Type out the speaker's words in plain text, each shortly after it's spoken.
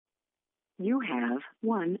You have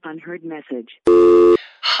one unheard message.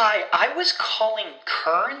 Hi, I was calling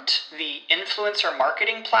Current, the influencer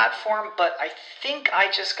marketing platform, but I think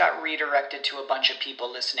I just got redirected to a bunch of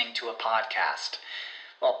people listening to a podcast.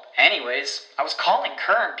 Well, anyways, I was calling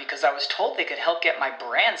Current because I was told they could help get my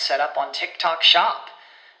brand set up on TikTok Shop,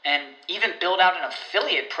 and even build out an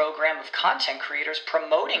affiliate program of content creators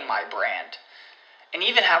promoting my brand, and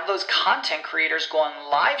even have those content creators go on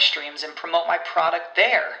live streams and promote my product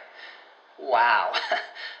there. Wow,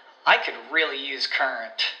 I could really use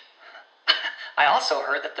Current. I also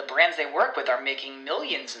heard that the brands they work with are making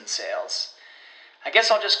millions in sales. I guess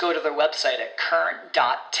I'll just go to their website at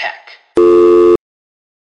current.tech.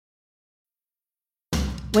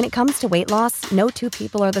 When it comes to weight loss, no two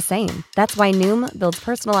people are the same. That's why Noom builds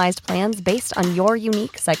personalized plans based on your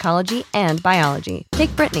unique psychology and biology.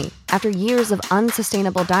 Take Brittany. After years of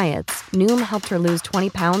unsustainable diets, Noom helped her lose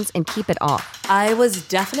 20 pounds and keep it off. I was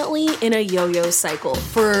definitely in a yo-yo cycle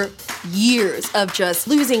for years of just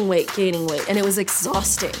losing weight, gaining weight, and it was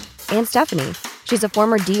exhausting. And Stephanie. She's a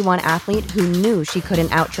former D1 athlete who knew she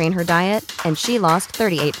couldn't outtrain her diet, and she lost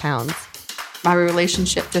 38 pounds. My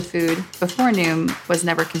relationship to food before Noom was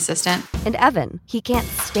never consistent. And Evan, he can't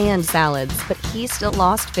stand salads, but he still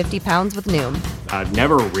lost 50 pounds with Noom. I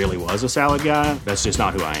never really was a salad guy. That's just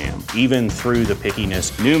not who I am. Even through the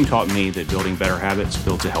pickiness, Noom taught me that building better habits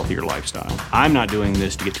builds a healthier lifestyle. I'm not doing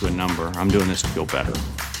this to get to a number. I'm doing this to feel better.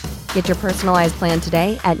 Get your personalized plan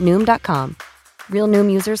today at Noom.com. Real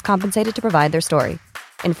Noom users compensated to provide their story.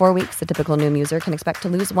 In 4 weeks, the typical Noom user can expect to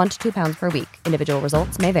lose 1 to 2 pounds per week. Individual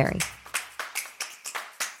results may vary.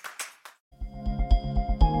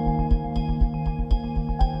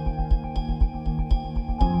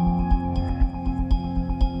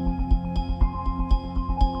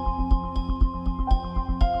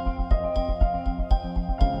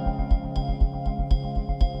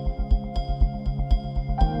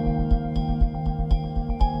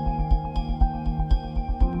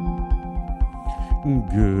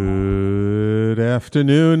 Good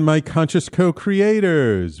afternoon, my conscious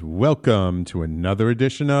co-creators. Welcome to another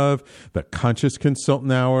edition of the Conscious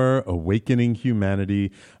Consultant Hour, Awakening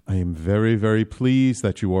Humanity. I am very, very pleased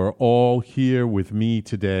that you are all here with me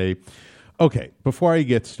today. Okay, before I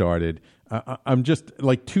get started, I'm just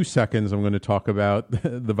like 2 seconds. I'm going to talk about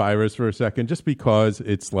the virus for a second, just because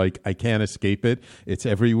it's like I can't escape it. It's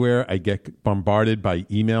everywhere. I get bombarded by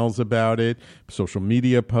emails about it, social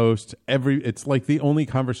media posts. It's like the only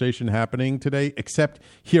conversation happening today, except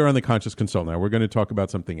here on the Conscious Consultant. Now, we're going to talk about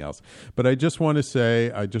something else. But I just want to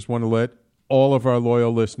say, I just want to let all of our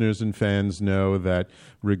loyal listeners and fans know that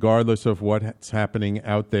regardless of what's happening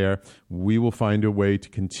out there, we will find a way to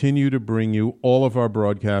continue to bring you all of our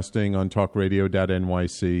broadcasting on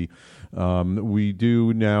talkradio.nyc. We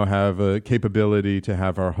do now have a capability to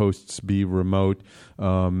have our hosts be remote.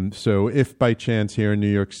 So if by chance here in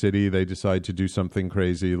New York City they decide to do something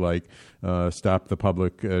crazy like stop the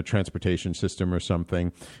public transportation system or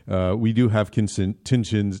something, we do have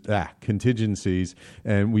contingencies,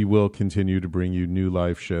 and we will continue to bring you new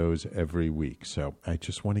live shows every week. So I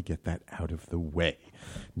just want to get that out of the way.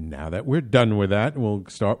 Now that we're done with that, we'll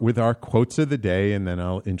start with our quotes of the day, and then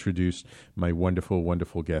I'll introduce my wonderful,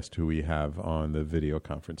 wonderful guest who we have on the video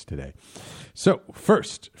conference today. So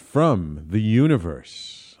first, from the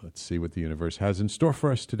universe. Let's see what the universe has in store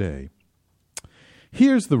for us today.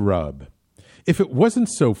 Here's the rub. If it wasn't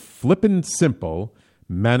so flippin' simple,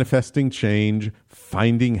 manifesting change,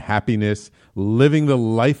 finding happiness, living the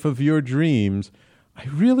life of your dreams, I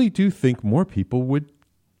really do think more people would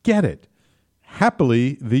get it.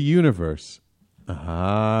 Happily, the universe.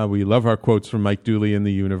 We love our quotes from Mike Dooley in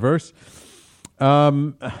the universe.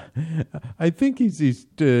 I think he's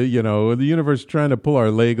the universe trying to pull our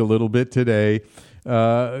leg a little bit today,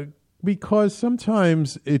 because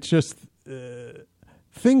sometimes it's just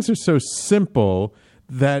things are so simple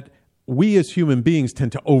that we as human beings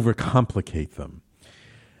tend to overcomplicate them.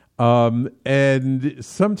 And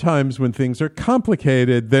sometimes when things are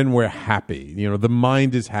complicated, then we're happy. The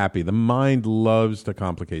mind is happy. The mind loves to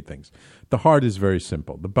complicate things. The heart is very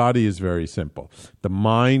simple. The body is very simple. The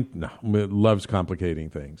mind loves complicating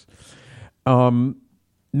things.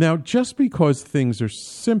 Now, just because things are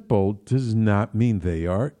simple does not mean they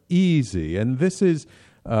are easy. And this is,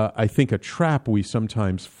 I think, a trap we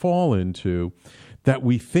sometimes fall into, that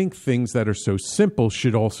we think things that are so simple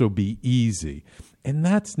should also be easy. And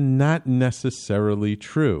that's not necessarily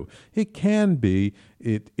true. It can be,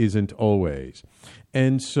 it isn't always.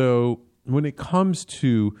 And so when it comes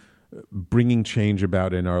to bringing change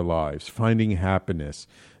about in our lives, finding happiness,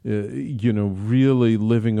 really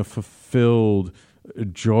living a fulfilled,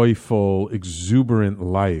 joyful, exuberant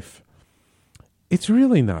life, It's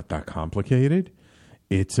really not that complicated.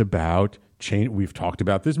 It's about change. We've talked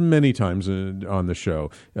about this many times on the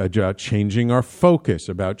show, about changing our focus,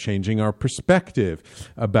 about changing our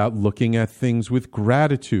perspective, about looking at things with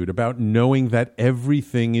gratitude, about knowing that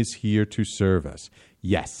everything is here to serve us.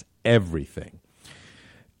 Yes, everything.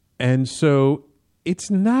 And so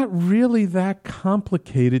it's not really that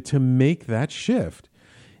complicated to make that shift.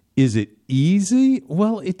 Is it easy?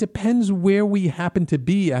 Well, it depends where we happen to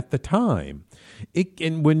be at the time.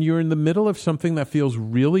 And when you're in the middle of something that feels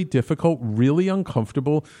really difficult, really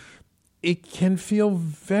uncomfortable, it can feel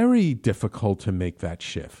very difficult to make that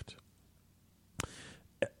shift.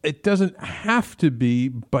 It doesn't have to be,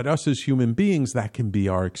 but us as human beings, that can be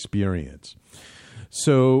our experience.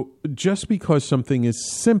 So just because something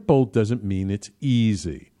is simple doesn't mean it's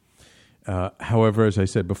easy. However, as I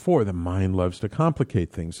said before, the mind loves to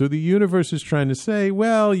complicate things. So the universe is trying to say,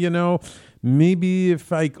 well, maybe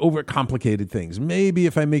if I overcomplicated things, maybe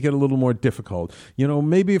if I make it a little more difficult,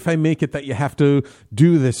 maybe if I make it that you have to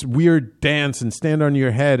do this weird dance and stand on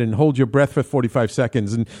your head and hold your breath for 45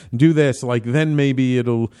 seconds and do this, then maybe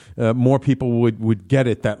it'll, more people would get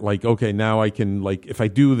it that okay, now I can, if I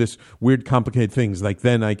do this weird complicated things,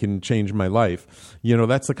 then I can change my life.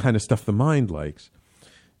 That's the kind of stuff the mind likes.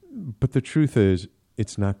 But the truth is,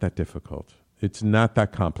 it's not that difficult. It's not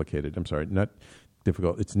that complicated. I'm sorry, not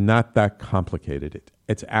difficult. It's not that complicated.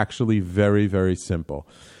 It's actually very, very simple.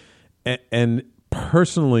 And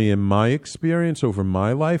personally, in my experience over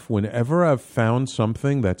my life, whenever I've found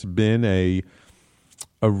something that's been a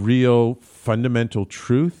real fundamental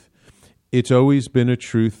truth, it's always been a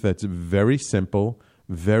truth that's very simple,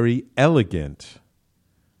 very elegant,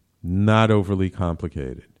 not overly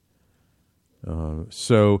complicated.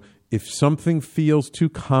 So if something feels too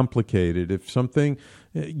complicated, if something,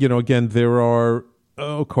 again, there are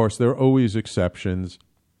always exceptions,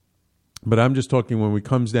 but I'm just talking when it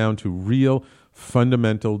comes down to real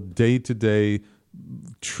fundamental day-to-day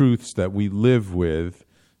truths that we live with,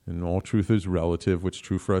 and all truth is relative, what's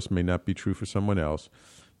true for us may not be true for someone else.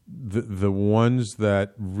 The ones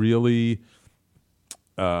that really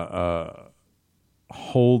hold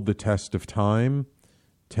the test of time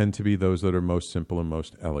tend to be those that are most simple and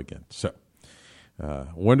most elegant. So,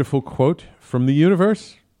 wonderful quote from the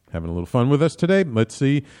universe. Having a little fun with us today. Let's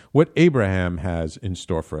see what Abraham has in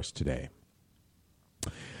store for us today.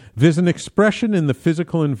 There's an expression in the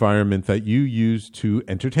physical environment that you use to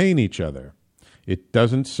entertain each other. It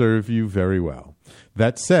doesn't serve you very well.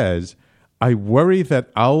 That says, I worry that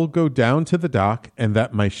I'll go down to the dock and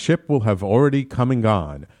that my ship will have already come and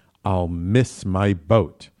gone. I'll miss my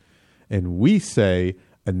boat. And we say,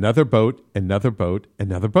 another boat, another boat,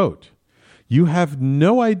 another boat. You have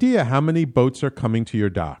no idea how many boats are coming to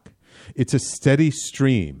your dock. It's a steady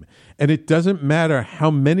stream, and it doesn't matter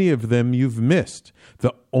how many of them you've missed.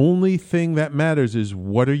 The only thing that matters is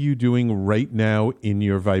what are you doing right now in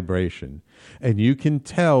your vibration. And you can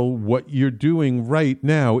tell what you're doing right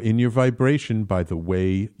now in your vibration by the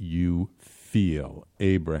way you feel.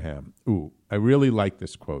 Abraham. Ooh, I really like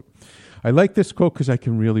this quote. I like this quote because I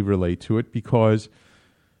can really relate to it because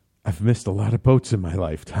I've missed a lot of boats in my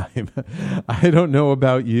lifetime. I don't know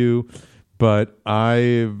about you, but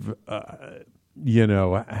I've,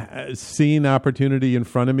 seen opportunity in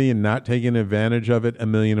front of me and not taken advantage of it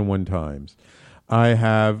 1,000,001 times. I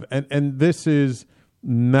have, and this is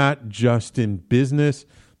not just in business,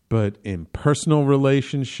 but in personal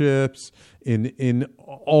relationships, in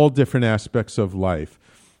all different aspects of life,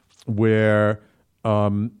 where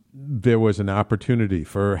there was an opportunity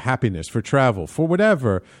for happiness, for travel, for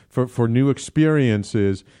whatever, for new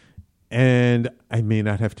experiences, and I may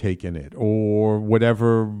not have taken it, or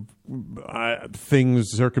whatever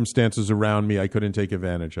circumstances around me, I couldn't take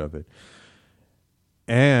advantage of it.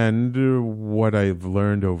 And what I've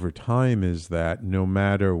learned over time is that no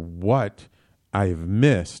matter what I've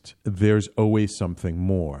missed, there's always something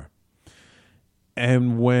more.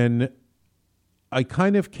 And when I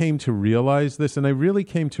kind of came to realize this, and I really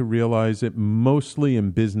came to realize it mostly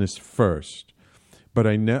in business first, but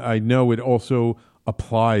I know it also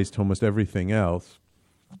applies to almost everything else.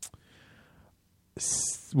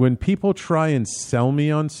 When people try and sell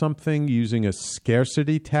me on something using a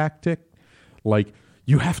scarcity tactic, like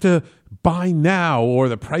you have to buy now or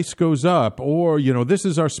the price goes up, or, this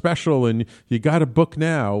is our special and you got to book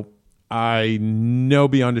now, I know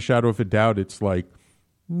beyond a shadow of a doubt it's like,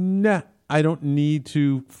 nah, I don't need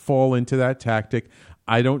to fall into that tactic.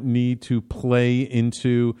 I don't need to play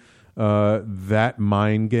into that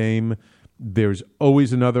mind game. There's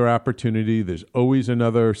always another opportunity. There's always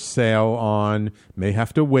another sale on. May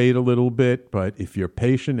have to wait a little bit, but if you're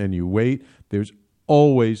patient and you wait, there's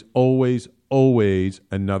always, always, always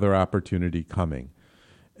another opportunity coming.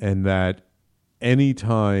 And that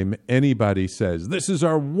anytime anybody says, this is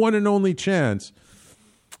our one and only chance,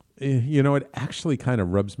 it actually kind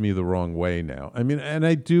of rubs me the wrong way now. I mean, and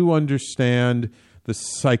I do understand the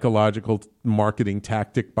psychological marketing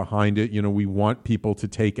tactic behind it. We want people to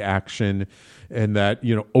take action, and that,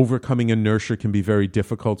 overcoming inertia can be very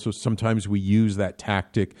difficult. So sometimes we use that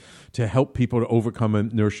tactic to help people to overcome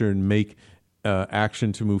inertia and make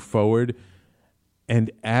action to move forward.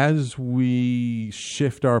 And as we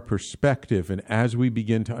shift our perspective and as we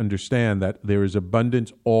begin to understand that there is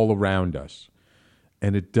abundance all around us,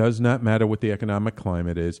 and it does not matter what the economic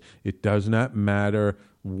climate is, it does not matter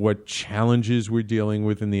what challenges we're dealing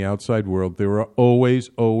with in the outside world, there are always,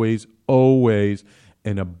 always, always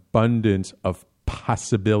an abundance of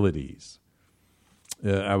possibilities.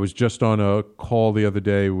 I was just on a call the other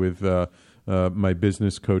day with my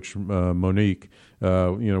business coach, Monique,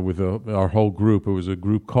 with our whole group. It was a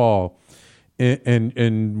group call.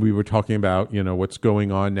 And we were talking about, what's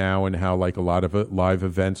going on now and how like a lot of live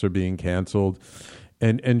events are being canceled.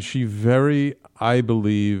 And she very, I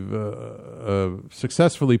believe,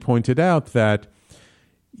 successfully pointed out that,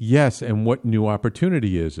 yes, and what new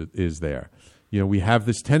opportunity is there? We have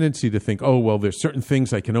this tendency to think, oh, well, there's certain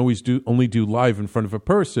things I can only do live in front of a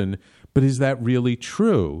person. But is that really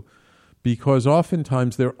true? Because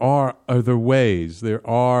oftentimes there are other ways. There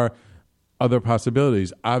are other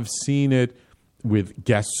possibilities. I've seen it with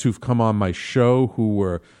guests who've come on my show who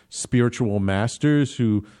were spiritual masters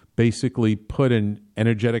who basically put an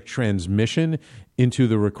energetic transmission into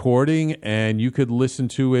the recording, and you could listen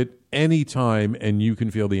to it anytime and you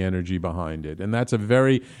can feel the energy behind it. And that's a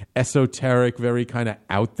very esoteric, very kind of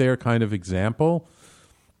out there kind of example.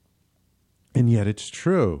 And yet it's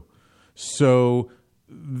true. So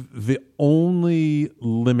the only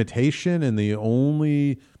limitation and the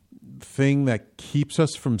only thing that keeps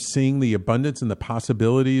us from seeing the abundance and the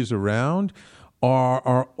possibilities around are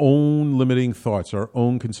our own limiting thoughts, our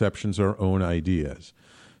own conceptions, our own ideas.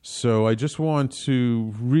 So I just want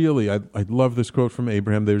to really, I love this quote from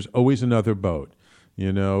Abraham, there's always another boat.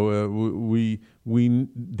 There's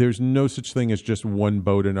no such thing as just one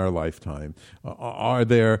boat in our lifetime. Are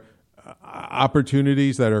there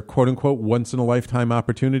opportunities that are quote unquote once in a lifetime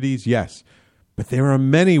opportunities? Yes. But there are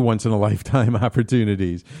many once in a lifetime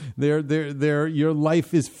opportunities. Your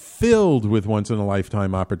life is filled with once in a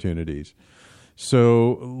lifetime opportunities.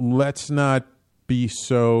 So let's not be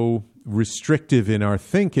so restrictive in our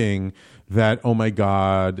thinking that, oh my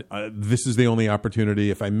God, this is the only opportunity.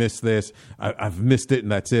 If I miss this, I've missed it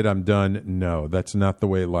and that's it, I'm done. No, that's not the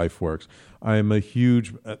way life works. I am a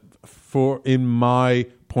huge, in my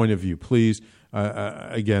point of view, please,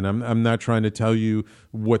 again, I'm not trying to tell you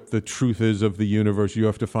what the truth is of the universe. You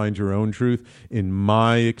have to find your own truth. In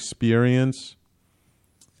my experience,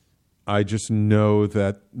 I just know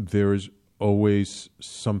that there's always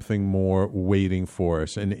something more waiting for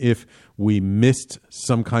us. And if we missed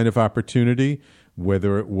some kind of opportunity,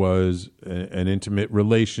 whether it was an intimate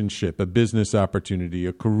relationship, a business opportunity,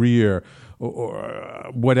 a career, or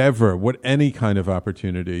whatever, any kind of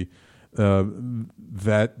opportunity,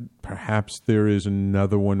 that perhaps there is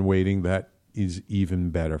another one waiting that is even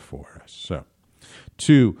better for us. So,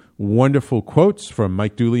 2 wonderful quotes from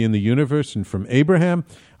Mike Dooley in the Universe and from Abraham.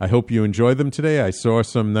 I hope you enjoy them today. I saw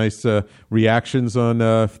some nice reactions on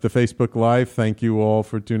the Facebook Live. Thank you all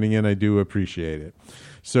for tuning in. I do appreciate it.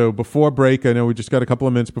 So before break, I know we just got a couple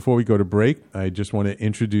of minutes before we go to break. I just want to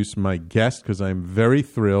introduce my guest because I'm very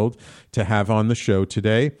thrilled to have on the show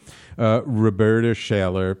today Roberta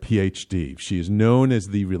Shaler, PhD. She is known as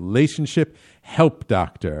the Relationship Help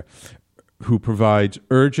Doctor, who provides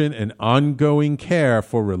urgent and ongoing care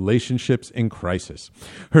for relationships in crisis.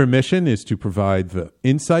 Her mission is to provide the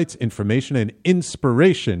insights, information, and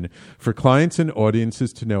inspiration for clients and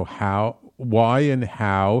audiences to know why and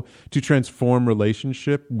how to transform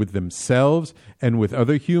relationship with themselves and with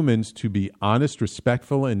other humans to be honest,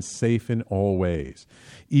 respectful, and safe in all ways.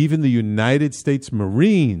 Even the United States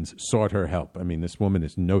Marines sought her help. I mean, this woman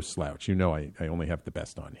is no slouch. I only have the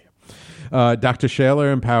best on here. Dr.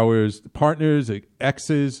 Shaler empowers partners,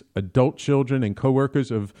 exes, adult children, and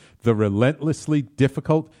coworkers of the relentlessly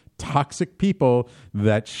difficult, toxic people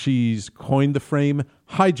that she's coined the frame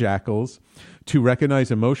hijackals to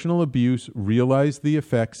recognize emotional abuse, realize the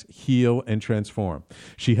effects, heal, and transform.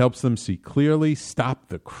 She helps them see clearly, stop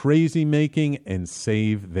the crazy making, and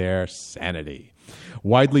save their sanity.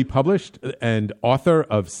 Widely published and author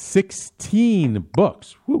of 16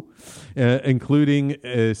 books, including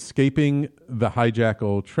Escaping the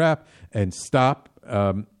Hijackal Trap and Stop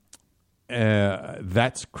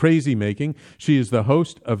That's Crazy Making. She is the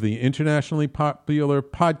host of the internationally popular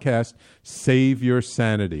podcast, Save Your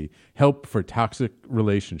Sanity, Help for Toxic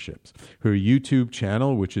Relationships. Her YouTube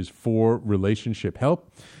channel, which is For Relationship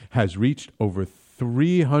Help, has reached over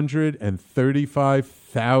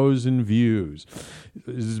 335,000 views.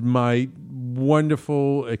 It is my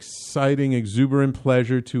wonderful, exciting, exuberant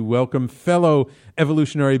pleasure to welcome fellow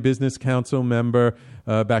Evolutionary Business Council member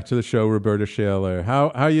back to the show, Roberta Shaler.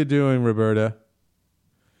 How you doing, Roberta?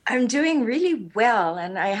 I'm doing really well,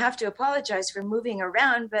 and I have to apologize for moving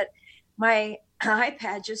around, but my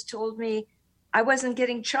iPad just told me I wasn't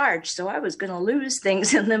getting charged, so I was going to lose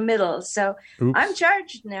things in the middle. So Oops. I'm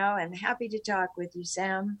charged now and happy to talk with you,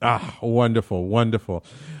 Sam. Wonderful, wonderful.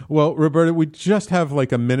 Well, Roberta, we just have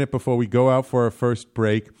like a minute before we go out for our first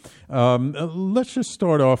break. Let's just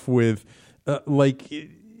start off with,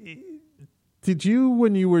 did you,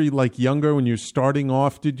 when you were like younger, when you're starting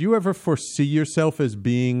off, did you ever foresee yourself as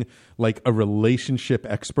being like a relationship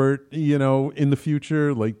expert, in the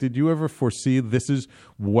future? Like, did you ever foresee this is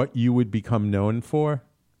what you would become known for?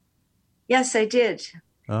 Yes, I did.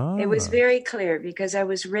 It was very clear because I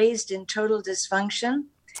was raised in total dysfunction,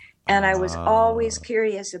 and I was always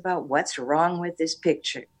curious about what's wrong with this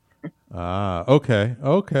picture. Okay.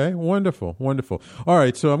 Wonderful. All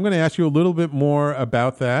right. So I'm going to ask you a little bit more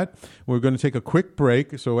about that. We're going to take a quick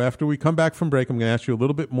break. So after we come back from break, I'm going to ask you a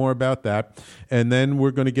little bit more about that. And then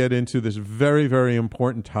we're going to get into this very, very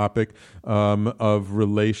important topic of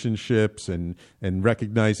relationships and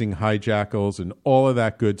recognizing hijackals and all of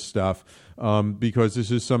that good stuff, because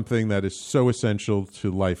this is something that is so essential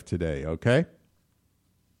to life today. Okay?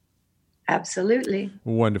 Absolutely.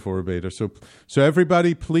 Wonderful, Roberta. So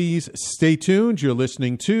everybody, please stay tuned. You're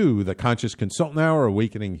listening to the Conscious Consultant Hour,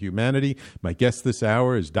 Awakening Humanity. My guest this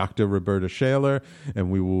hour is Dr. Roberta Shaler,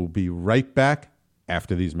 and we will be right back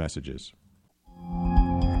after these messages.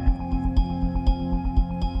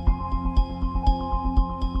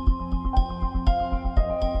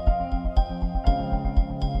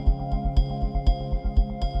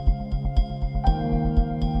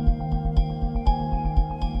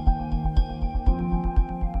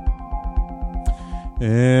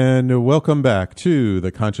 And welcome back to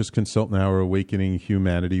the Conscious Consultant Hour, Awakening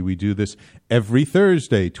Humanity. We do this every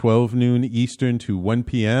Thursday, 12 noon Eastern to 1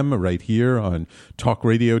 p.m. right here on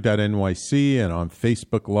talkradio.nyc and on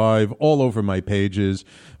Facebook Live, all over my pages.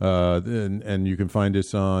 And you can find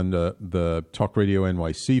us on the Talk Radio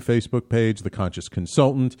NYC Facebook page, The Conscious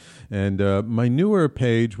Consultant, and my newer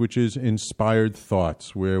page, which is Inspired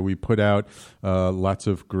Thoughts, where we put out lots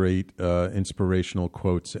of great inspirational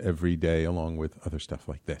quotes every day, along with other stuff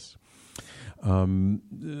like this.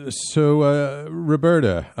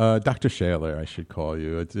 Roberta, Dr. Shaler, I should call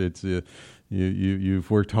you.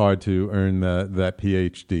 You've worked hard to earn that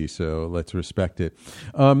PhD, so let's respect it.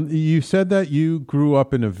 You said that you grew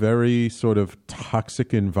up in a very sort of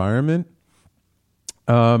toxic environment.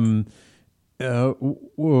 What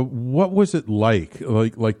was it like?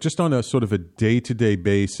 Like just on a sort of a day-to-day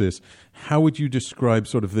basis, how would you describe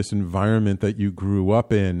sort of this environment that you grew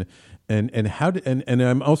up in? And how did, and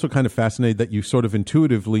I'm also kind of fascinated that you sort of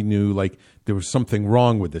intuitively knew like there was something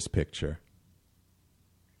wrong with this picture.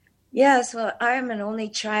 Yes, well, I'm an only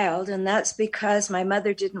child, and that's because my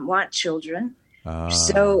mother didn't want children.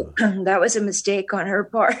 So that was a mistake on her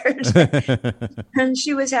part. And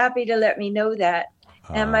she was happy to let me know that.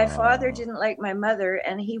 And my father didn't like my mother,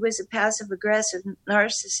 and he was a passive-aggressive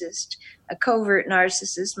narcissist, a covert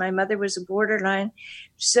narcissist. My mother was a borderline.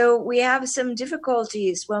 So we have some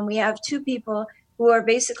difficulties when we have two people who are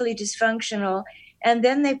basically dysfunctional, and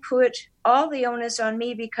then they put all the onus on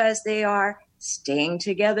me because they are staying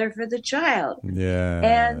together for the child. Yeah.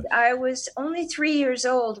 And I was only 3 years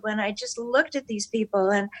old when I just looked at these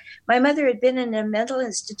people, and my mother had been in a mental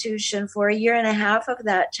institution for a year and a half of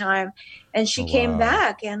that time, and she came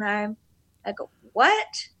back, and I go,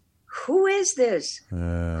 what? Who is this?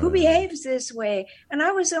 Who behaves this way? And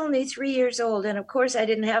I was only 3 years old, and of course I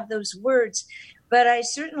didn't have those words, but I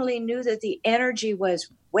certainly knew that the energy was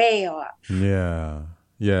way off. Yeah.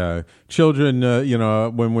 Yeah, children,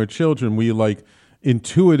 when we're children, we like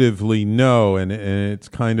intuitively know, and it's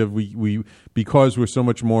kind of, we because we're so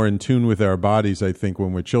much more in tune with our bodies, I think,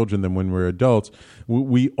 when we're children than when we're adults,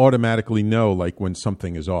 we automatically know like when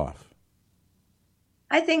something is off.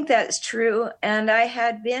 I think that's true. And I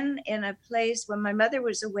had been in a place when my mother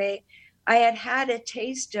was away, I had a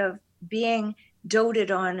taste of being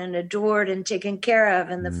doted on and adored and taken care of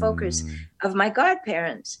and the focus of my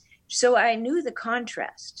godparents. So I knew the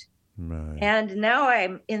contrast. Right. And now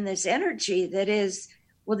I'm in this energy that is,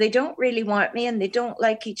 well, they don't really want me and they don't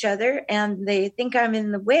like each other and they think I'm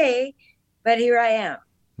in the way But here I am.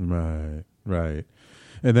 Right, right.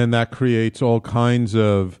 And then that creates all kinds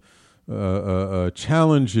of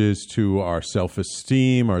challenges to our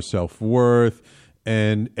self-esteem, our self-worth,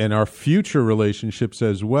 and our future relationships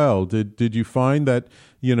as well. Did you find that,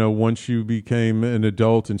 once you became an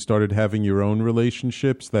adult and started having your own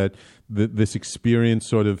relationships, that this experience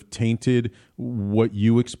sort of tainted what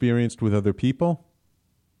you experienced with other people?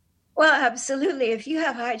 Well, absolutely. If you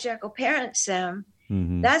have hijackal parents, Sam,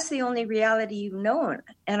 that's the only reality you've known.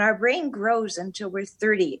 And our brain grows until we're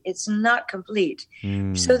 30. It's not complete.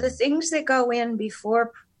 So the things that go in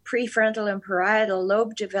before prefrontal and parietal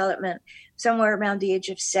lobe development, somewhere around the age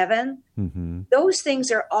of 7, those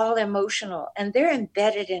things are all emotional and they're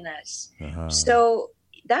embedded in us. So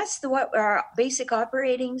that's what our basic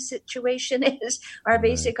operating situation is, our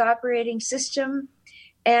basic operating system.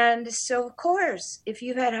 And so, of course, if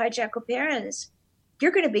you've had hijackal parents,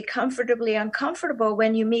 you're going to be comfortably uncomfortable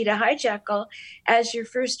when you meet a hijackal as your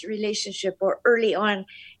first relationship or early on.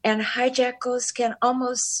 And hijackals can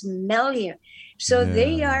almost smell you. So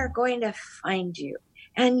they are going to find you.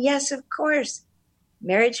 And yes, of course,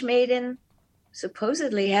 marriage made in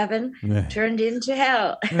supposedly heaven turned into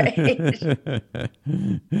hell. Right?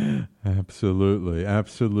 Absolutely.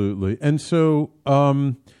 Absolutely. And so,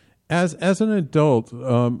 as an adult,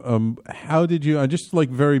 how did you, just like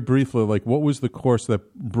very briefly, like what was the course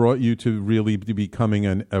that brought you to really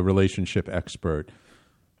becoming a relationship expert?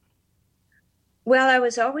 Well, I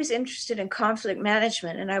was always interested in conflict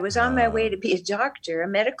management, and I was on my way to be a doctor, a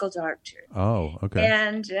medical doctor. Oh, okay.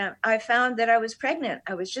 And I found that I was pregnant.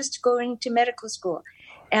 I was just going to medical school.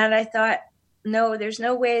 And I thought, no, there's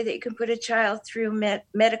no way that you can put a child through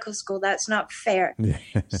medical school. That's not fair.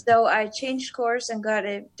 So I changed course and got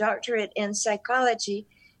a doctorate in psychology.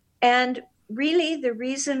 And really the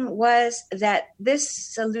reason was that this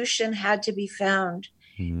solution had to be found.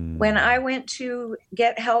 When I went to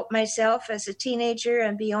get help myself as a teenager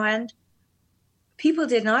and beyond, people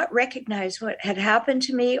did not recognize what had happened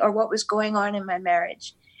to me or what was going on in my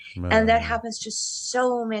marriage. And that happens to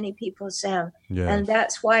so many people, Sam. Yes. And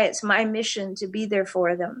that's why it's my mission to be there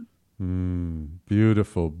for them.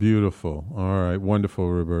 Beautiful, beautiful. All right, wonderful,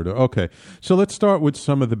 Roberta. Okay, so let's start with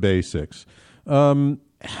some of the basics.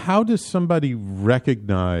 How does somebody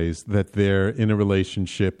recognize that they're in a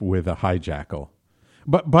relationship with a hijackal?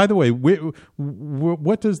 But by the way,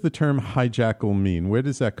 what does the term hijackal mean? Where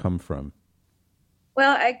does that come from?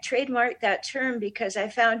 Well, I trademarked that term because I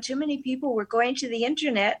found too many people were going to the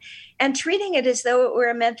internet and treating it as though it were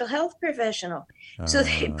a mental health professional. So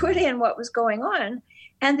they put in what was going on,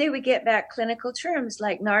 and they would get back clinical terms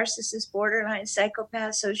like narcissist, borderline,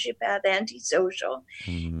 psychopath, sociopath, antisocial.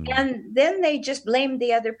 And then they just blamed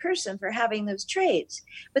the other person for having those traits.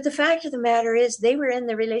 But the fact of the matter is they were in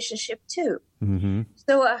the relationship too.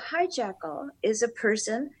 So a hijackal is a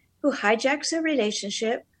person who hijacks a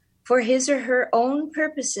relationship for his or her own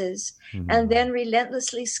purposes and then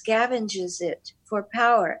relentlessly scavenges it for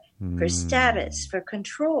power, for status, for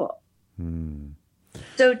control.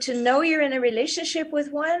 So to know you're in a relationship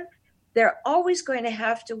with one, they're always going to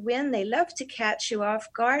have to win. They love to catch you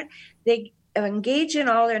off guard. They engage in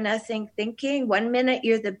all or nothing thinking. 1 minute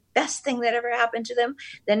you're the best thing that ever happened to them.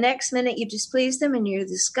 The next minute you displease them and you're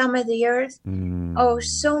the scum of the earth. Oh,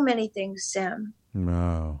 so many things, Sam.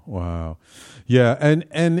 Wow. Yeah,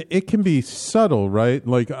 and it can be subtle, right?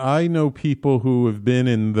 Like I know people who have been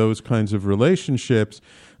in those kinds of relationships,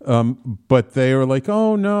 but they are like,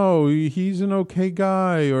 oh no, he's an okay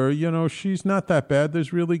guy, or she's not that bad.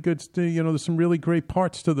 There's really good, there's some really great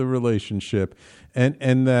parts to the relationship,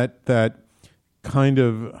 and that kind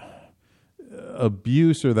of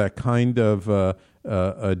abuse or that kind of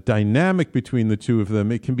a dynamic between the two of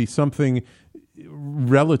them, it can be something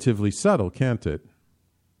relatively subtle, can't it?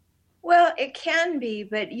 Well, it can be,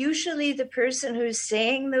 but usually the person who's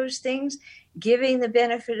saying those things, giving the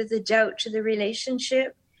benefit of the doubt to the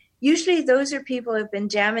relationship, usually those are people who have been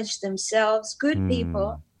damaged themselves, good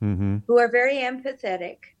people who are very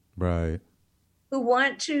empathetic, right? Who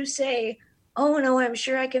want to say, oh no, I'm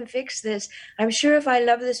sure I can fix this. I'm sure if I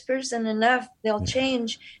love this person enough, they'll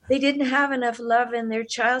change. They didn't have enough love in their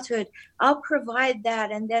childhood. I'll provide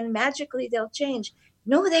that, and then magically they'll change.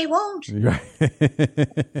 No, they won't.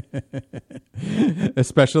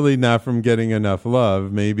 Especially not from getting enough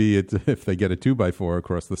love. Maybe if they get a 2x4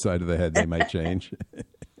 across the side of the head, they might change.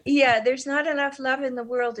 Yeah, there's not enough love in the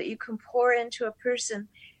world that you can pour into a person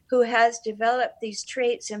who has developed these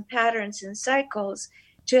traits and patterns and cycles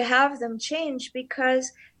to have them change,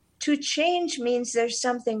 because to change means there's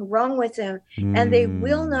something wrong with them, and they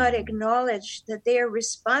will not acknowledge that they are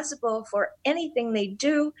responsible for anything they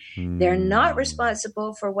do. They're not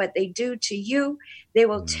responsible for what they do to you. They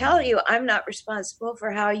will tell you, I'm not responsible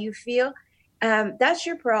for how you feel. That's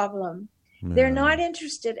your problem. They're not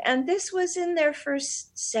interested. And this was in their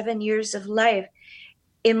first 7 years of life.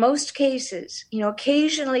 In most cases,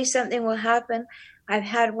 occasionally something will happen. I've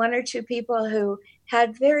had 1 or 2 people who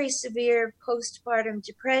had very severe postpartum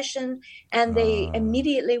depression, and they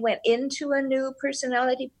immediately went into a new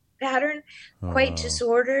personality pattern, quite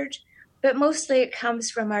disordered, but mostly it comes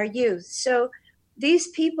from our youth. So these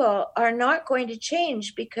people are not going to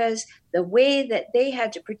change because the way that they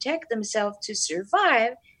had to protect themselves to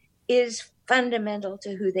survive is fundamental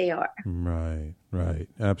to who they are. Right.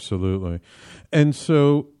 Absolutely. And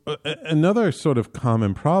so another sort of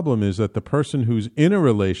common problem is that the person who's in a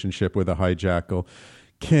relationship with a hijackal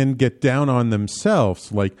can get down on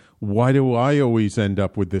themselves. Like, why do I always end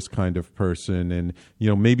up with this kind of person? And,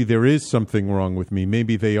 maybe there is something wrong with me.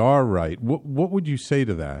 Maybe they are right. What would you say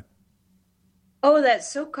to that? Oh,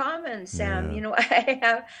 that's so common, Sam. Yeah. I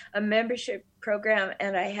have a membership program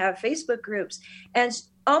and I have Facebook groups, and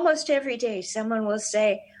almost every day someone will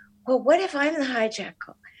say, well, what if I'm the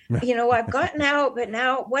hijackal? I've gotten out, but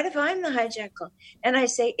now what if I'm the hijackal? And I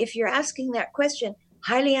say, if you're asking that question,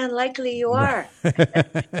 highly unlikely you are.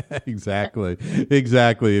 Exactly.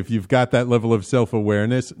 If you've got that level of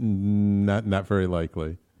self-awareness, not very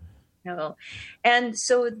likely. No. And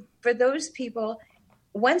so for those people,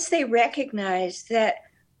 once they recognize that,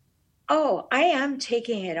 oh, I am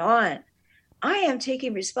taking it on, I am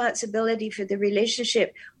taking responsibility for the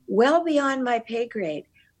relationship well beyond my pay grade.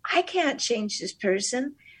 I can't change this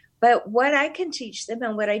person, but what I can teach them,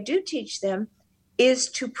 and what I do teach them, is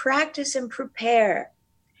to practice and prepare.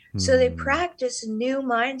 So they practice new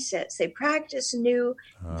mindsets, they practice new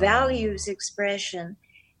values expression,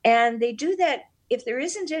 and they do that. If there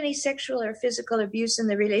isn't any sexual or physical abuse in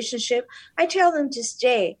the relationship, I tell them to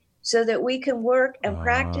stay so that we can work and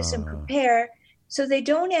practice and prepare so they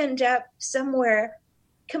don't end up somewhere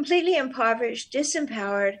completely impoverished,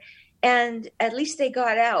 disempowered, and at least they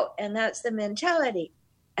got out, and that's the mentality.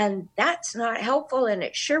 And that's not helpful, and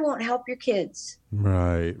it sure won't help your kids.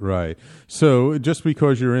 Right. So just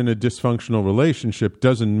because you're in a dysfunctional relationship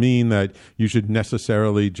doesn't mean that you should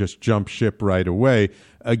necessarily just jump ship right away.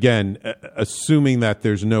 Again, assuming that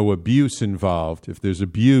there's no abuse involved. If there's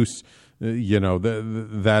abuse,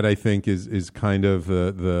 that I think is kind of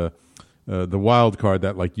the wild card,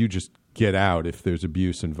 that like you just get out if there's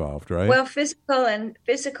abuse involved, right? Well, physical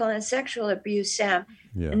and sexual abuse, Sam,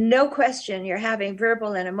 no question, you're having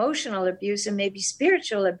verbal and emotional abuse, and maybe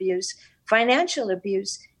spiritual abuse, financial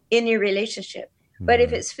abuse in your relationship. But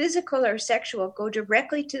if it's physical or sexual, go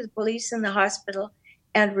directly to the police and the hospital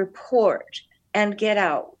and report and get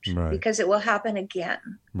out, because it will happen again.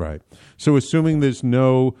 Right. So assuming there's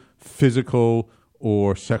no physical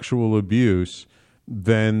or sexual abuse,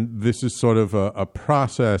 then this is sort of a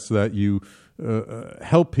process that you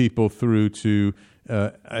help people through to,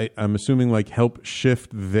 I'm assuming, like help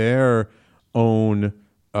shift their own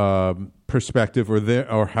perspective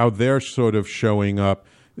or how they're sort of showing up,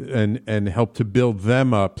 and help to build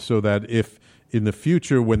them up so that if in the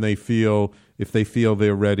future when if they feel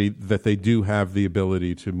they're ready, that they do have the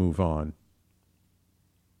ability to move on.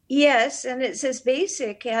 Yes, and it's as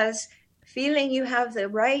basic as feeling you have the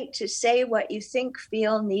right to say what you think,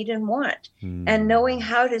 feel, need, and want, and knowing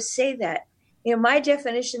how to say that. My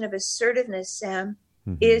definition of assertiveness, Sam,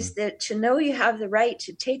 is that to know you have the right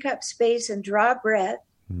to take up space and draw breath,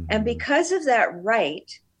 and because of that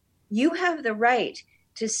right, you have the right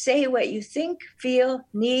to say what you think, feel,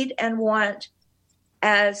 need, and want,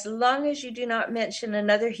 as long as you do not mention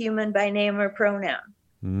another human by name or pronoun.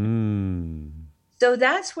 So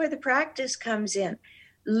that's where the practice comes in.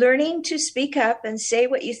 Learning to speak up and say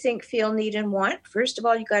what you think, feel, need, and want. First of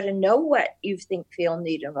all, you got to know what you think, feel,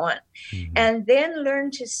 need, and want. And then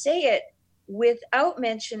learn to say it without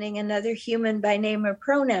mentioning another human by name or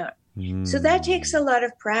pronoun. So that takes a lot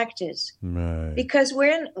of practice, because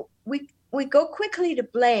we go quickly to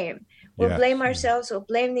blame. We'll blame ourselves, we'll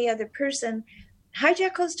blame the other person.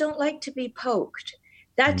 Hijackals don't like to be poked.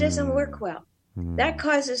 That doesn't work well. That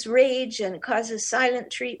causes rage and causes silent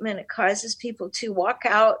treatment. It causes people to walk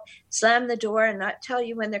out, slam the door, and not tell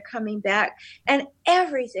you when they're coming back. And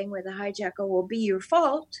everything with a hijackal will be your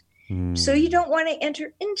fault. So you don't want to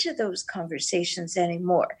enter into those conversations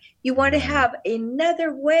anymore. You want to have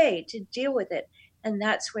another way to deal with it. And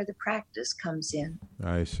that's where the practice comes in.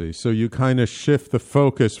 I see. So you kind of shift the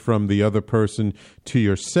focus from the other person to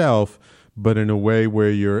yourself but in a way where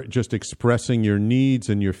you're just expressing your needs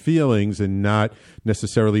and your feelings and not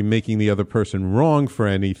necessarily making the other person wrong for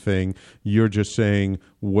anything. You're just saying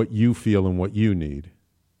what you feel and what you need.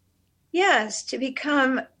 Yes, to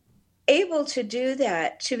become able to do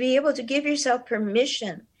that, to be able to give yourself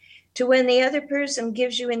permission to when the other person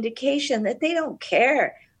gives you indication that they don't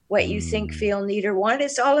care what you think, feel, need, or want.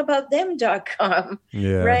 It's all about them.com,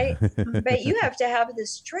 right? But you have to have the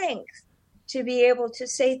strength to be able to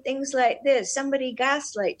say things like this. Somebody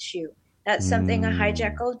gaslights you. That's something a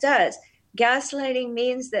hijackal does. Gaslighting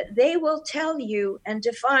means that they will tell you and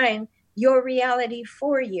define your reality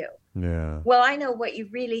for you. Yeah. Well, I know what you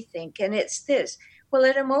really think, and it's this. Well,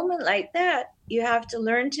 at a moment like that, you have to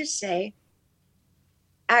learn to say,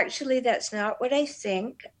 actually, that's not what I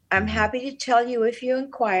think. I'm happy to tell you if you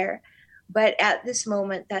inquire, but at this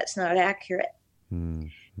moment, that's not accurate.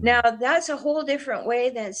 Now, that's a whole different way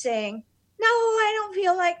than saying, no, I don't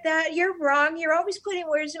feel like that. You're wrong. You're always putting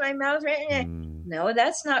words in my mouth. No,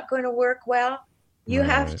 that's not going to work well. You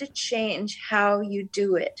have to change how you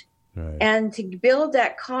do it. And to build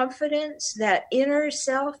that confidence, that inner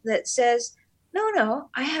self that says, no,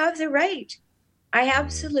 I have the right. I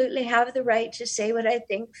absolutely have the right to say what I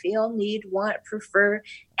think, feel, need, want, prefer,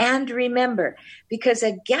 and remember. Because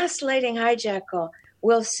a gaslighting hijackal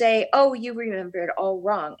will say, oh, you remember it all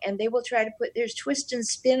wrong. And they will try to put their twist and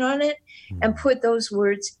spin on it and put those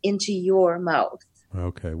words into your mouth.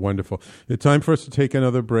 Okay, wonderful. It's time for us to take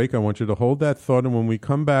another break. I want you to hold that thought. And when we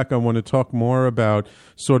come back, I want to talk more about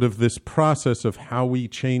sort of this process of how we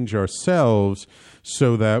change ourselves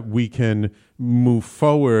so that we can move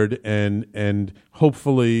forward and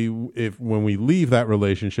hopefully, if when we leave that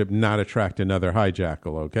relationship, not attract another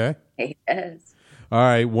hijackal, okay? Yes. All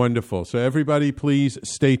right, wonderful. So everybody, please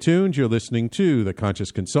stay tuned. You're listening to the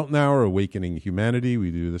Conscious Consultant Hour, Awakening Humanity.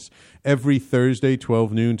 We do this every Thursday,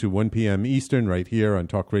 12 noon to 1 p.m. Eastern, right here on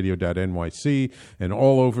talkradio.nyc and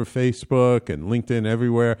all over Facebook and LinkedIn,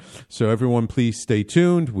 everywhere. So everyone, please stay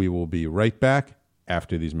tuned. We will be right back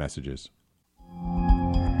after these messages.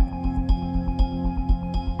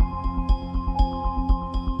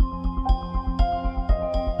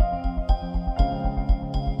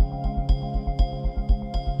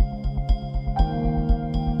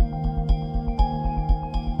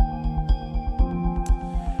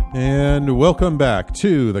 And welcome back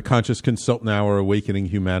to the Conscious Consultant Hour, Awakening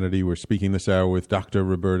Humanity. We're speaking this hour with Dr.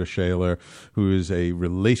 Roberta Shaler, who is a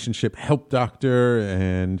relationship help doctor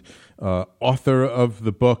and author of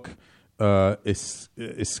the book,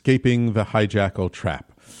 Escaping the Hijackal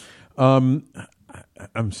Trap. I'm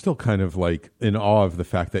still kind of like in awe of the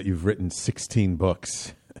fact that you've written 16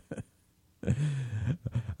 books.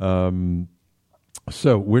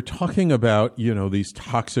 So we're talking about, these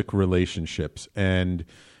toxic relationships and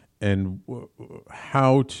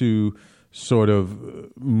how to sort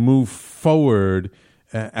of move forward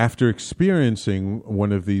after experiencing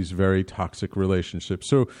one of these very toxic relationships.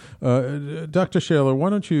 So, Dr. Shaler,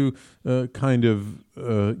 why don't you kind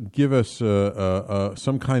of give us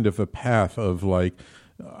some kind of a path of like,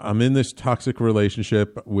 I'm in this toxic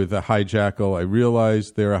relationship with a hijackal. I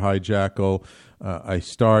realize they're a hijackal. I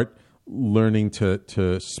start learning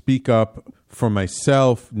to speak up for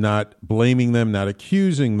myself, not blaming them, not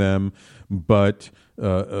accusing them, but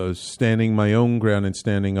standing my own ground and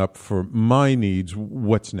standing up for my needs.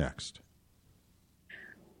 What's next?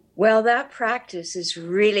 Well, that practice is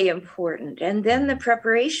really important. And then the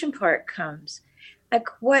preparation part comes. Like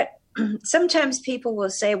sometimes people will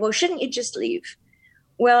say, well, shouldn't you just leave?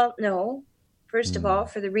 Well, no. First of all,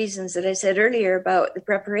 for the reasons that I said earlier about the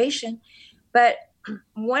preparation. But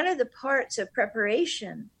one of the parts of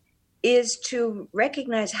preparation is to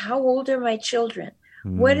recognize how old are my children?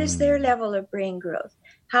 What is their level of brain growth?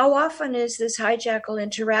 How often is this hijackal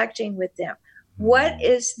interacting with them? What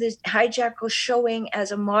is the hijackal showing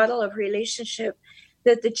as a model of relationship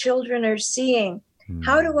that the children are seeing?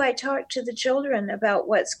 How do I talk to the children about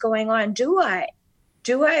what's going on? Do I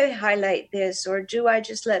highlight this, or do I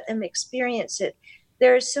just let them experience it?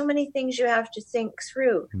 There are so many things you have to think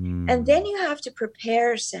through. And then you have to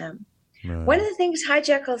prepare, Sam. One of the things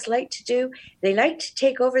hijackals like to do, they like to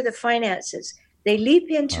take over the finances. They leap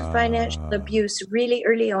into financial abuse really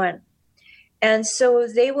early on. And so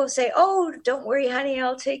they will say, oh, don't worry, honey,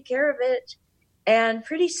 I'll take care of it. And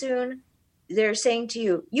pretty soon they're saying to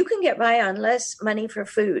you, you can get by on less money for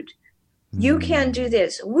food. You can do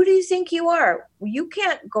this. Who do you think you are? You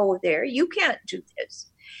can't go there. You can't do this.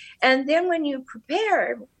 And then when you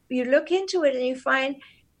prepare, you look into it and you find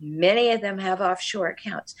many of them have offshore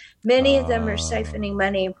accounts. Many of them are siphoning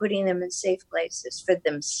money and putting them in safe places for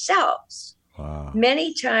themselves.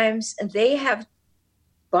 Many times they have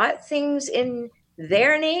bought things in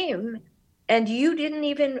their name and you didn't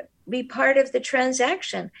even be part of the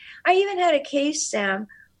transaction. I even had a case, Sam,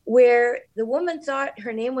 where the woman thought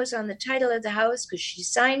her name was on the title of the house because she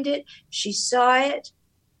signed it, she saw it,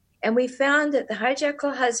 and we found that the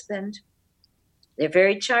hijackal husband, they're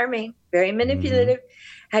very charming, very manipulative,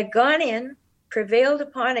 had gone in, prevailed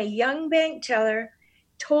upon a young bank teller,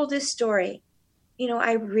 told this story.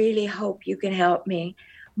 I really hope you can help me.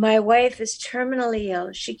 My wife is terminally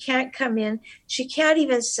ill. She can't come in. She can't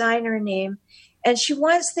even sign her name. And she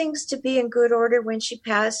wants things to be in good order when she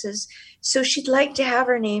passes. So she'd like to have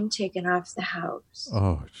her name taken off the house.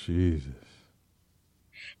 Oh, Jesus.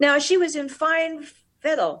 Now, she was in fine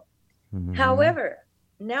fiddle. However,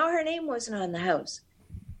 now her name wasn't on the house.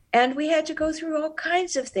 And we had to go through all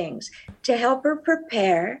kinds of things to help her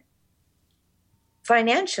prepare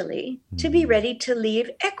financially to be ready to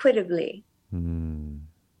leave equitably.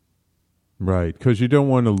 Right, because you don't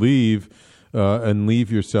want to leave and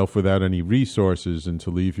leave yourself without any resources, and to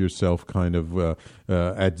leave yourself kind of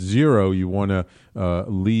at zero. You want to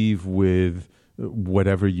leave with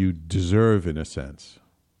whatever you deserve, in a sense.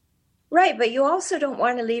 Right, but you also don't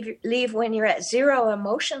want to leave when you're at zero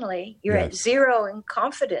emotionally. You're at zero in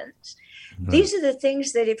confidence. Right. These are the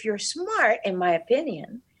things that if you're smart, in my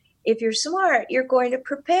opinion, if you're smart, you're going to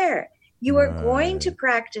prepare. You are going to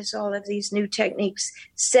practice all of these new techniques,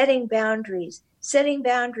 setting boundaries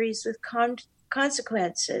with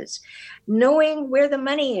consequences, knowing where the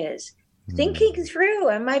money is, thinking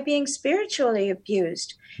through, am I being spiritually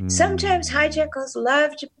abused? Sometimes hijackals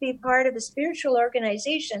love to be part of a spiritual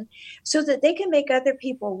organization so that they can make other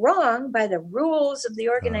people wrong by the rules of the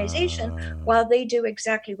organization while they do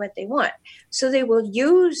exactly what they want. So they will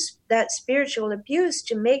use that spiritual abuse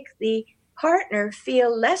to make the partner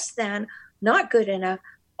feel less than, not good enough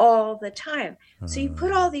all the time. So you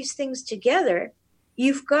put all these things together,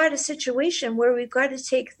 you've got a situation where we've got to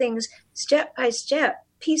take things step by step,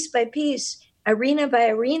 piece by piece, arena by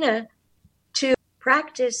arena, to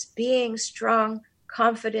practice being strong,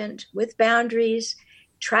 confident, with boundaries,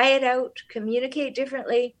 try it out, communicate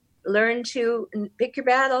differently, learn to pick your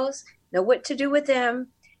battles, know what to do with them,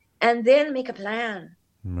 and then make a plan.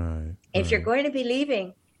 Right. If you're going to be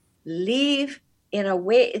leaving, leave in a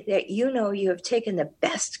way that you have taken the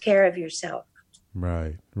best care of yourself.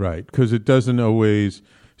 Right. Because it doesn't always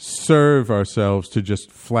serve ourselves to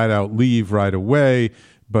just flat out leave right away.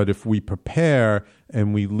 But if we prepare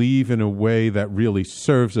and we leave in a way that really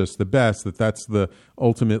serves us the best, that's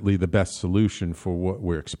ultimately the best solution for what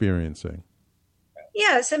we're experiencing.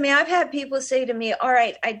 Yes. I mean, I've had people say to me, all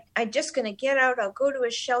right, I'm just going to get out. I'll go to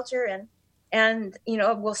a shelter and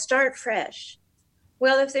we'll start fresh.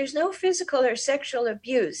 Well, if there's no physical or sexual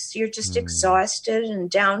abuse, you're just exhausted and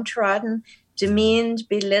downtrodden, demeaned,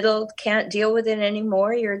 belittled, can't deal with it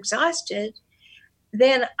anymore, you're exhausted,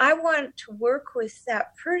 then I want to work with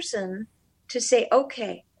that person to say,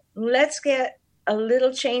 okay, let's get a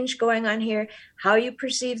little change going on here, how you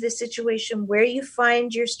perceive the situation, where you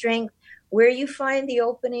find your strength, where you find the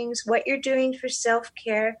openings, what you're doing for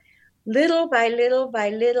self-care. Little by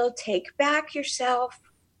little, take back yourself,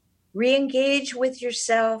 re-engage with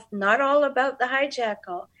yourself, not all about the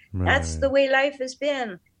hijackal. Right. That's the way life has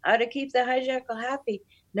been, how to keep the hijackal happy.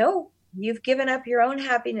 No, you've given up your own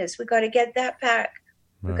happiness. We got to get that back.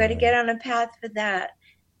 We've got to get on a path for that.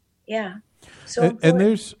 Yeah. So and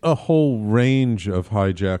there's a whole range of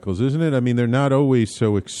hijackals, isn't it? I mean, they're not always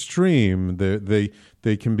so extreme.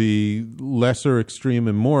 They can be lesser extreme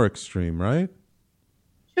and more extreme, right?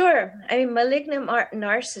 Sure. I mean, malignant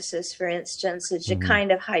narcissist, for instance, is a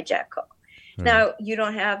kind of hijackal. Right. Now, you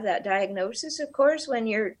don't have that diagnosis, of course, when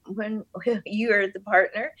you're the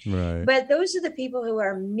partner. Right. But those are the people who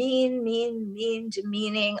are mean,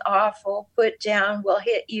 demeaning, awful, put down, will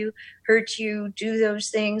hit you, hurt you, do those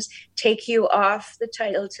things, take you off the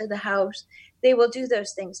title to the house. They will do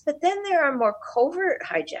those things. But then there are more covert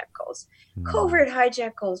hijackals. Covert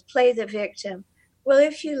hijackals play the victim. Well,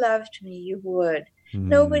 if you loved me, you would.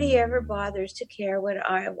 Nobody ever bothers to care what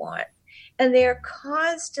I want. And they're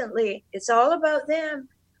constantly, it's all about them,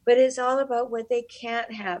 but it's all about what they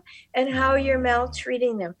can't have and how you're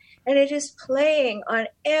maltreating them. And it is playing on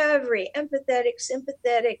every empathetic,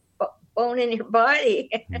 sympathetic bone in your body.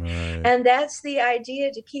 Right. And that's the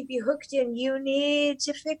idea, to keep you hooked in. You need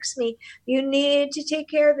to fix me. You need to take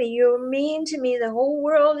care of me. You're mean to me. The whole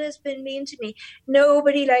world has been mean to me.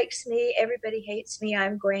 Nobody likes me. Everybody hates me.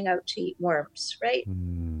 I'm going out to eat worms, right?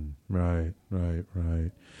 Right.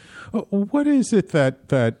 What is it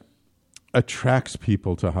that attracts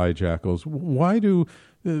people to hijackals? Why do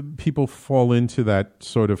people fall into that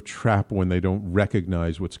sort of trap when they don't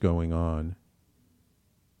recognize what's going on?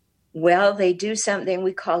 Well, they do something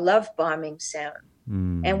we call love bombing, Sam.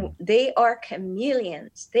 And they are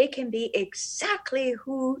chameleons. They can be exactly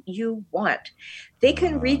who you want. They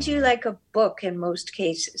can read you like a book in most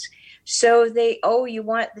cases. So you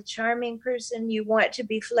want the charming person. You want to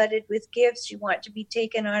be flooded with gifts. You want to be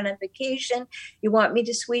taken on a vacation. You want me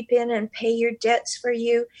to sweep in and pay your debts for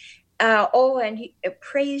you. And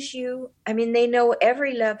praise you. I mean, they know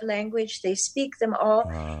every love language. They speak them all.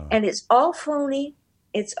 And it's all phony.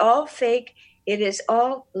 It's all fake. It is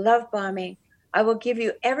all love bombing. I will give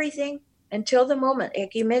you everything until the moment.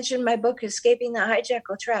 Like you mentioned my book, Escaping the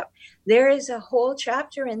Hijackal Trap. There is a whole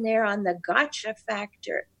chapter in there on the gotcha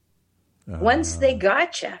factor. Once they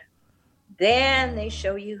gotcha, then they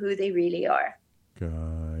show you who they really are.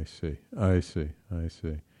 I see.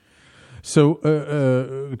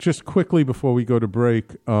 So just quickly before we go to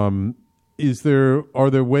break, are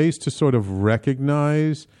there ways to sort of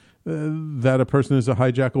recognize that a person is a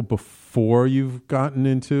hijackal before you've gotten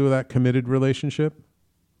into that committed relationship?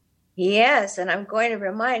 Yes, and I'm going to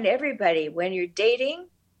remind everybody, when you're dating,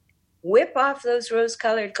 whip off those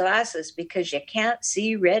rose-colored glasses because you can't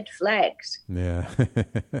see red flags. Yeah,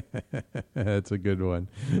 that's a good one.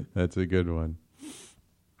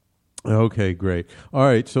 Okay, great. All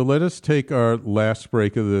right, so let us take our last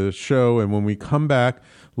break of the show, and when we come back,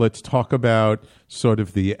 let's talk about sort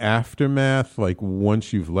of the aftermath, like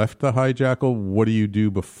once you've left the hijackal, what do you do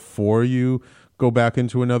before you go back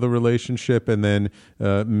into another relationship, and then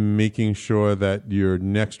making sure that your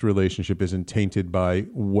next relationship isn't tainted by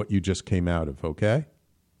what you just came out of, okay?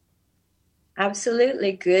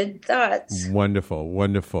 Absolutely. Good thoughts.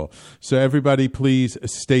 Wonderful. So everybody, please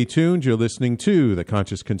stay tuned. You're listening to the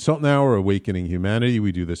Conscious Consultant Hour, Awakening Humanity.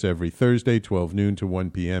 We do this every Thursday, 12 noon to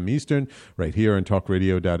 1 p.m. Eastern, right here on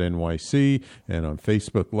talkradio.nyc and on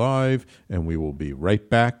Facebook Live. And we will be right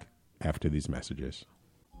back after these messages.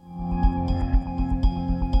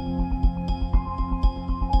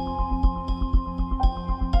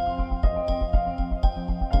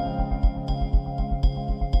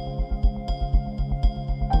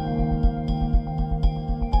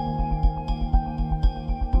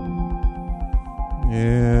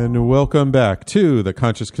 And welcome back to the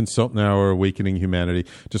Conscious Consultant Hour, Awakening Humanity.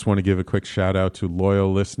 Just want to give a quick shout out to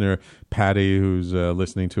loyal listener Patty, who's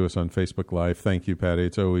listening to us on Facebook Live. Thank you, Patty.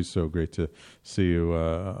 It's always so great to see you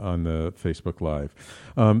on the Facebook Live.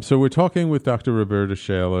 So we're talking with Dr. Roberta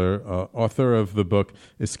Shaler, author of the book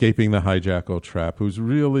Escaping the Hijackal Trap, who's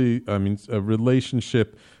really, a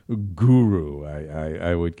relationship guru.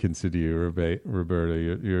 I would consider you,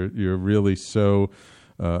 Roberta. You're really so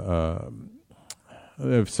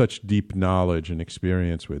have such deep knowledge and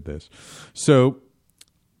experience with this. So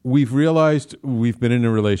we've realized we've been in a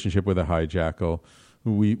relationship with a hijackal.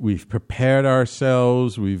 We've prepared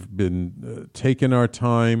ourselves. We've been taking our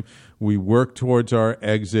time. We work towards our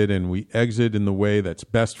exit, and we exit in the way that's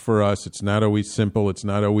best for us. It's not always simple. It's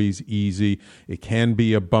not always easy. It can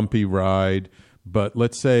be a bumpy ride. But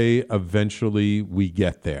let's say eventually we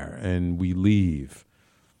get there and we leave.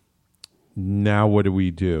 Now what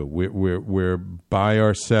do? We're by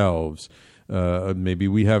ourselves. Maybe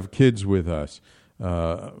we have kids with us.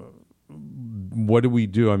 What do? We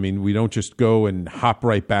don't just go and hop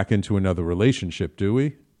right back into another relationship, do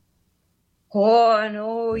we? Oh,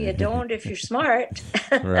 no, you don't if you're smart.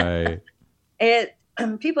 Right.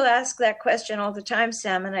 People ask that question all the time,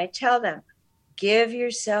 Sam, and I tell them, give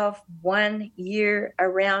yourself 1 year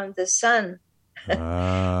around the sun.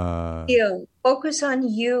 Focus on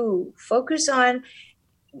you. Focus on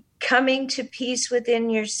coming to peace within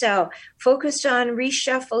yourself. Focus on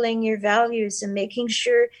reshuffling your values and making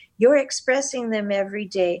sure you're expressing them every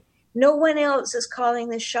day. No one else is calling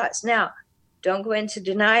the shots. Now, don't go into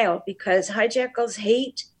denial, because hijackals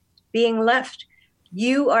hate being left.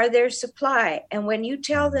 You are their supply. And when you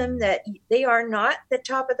tell them that they are not the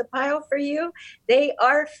top of the pile for you, they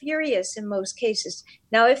are furious in most cases.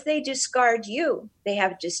 Now, if they discard you, they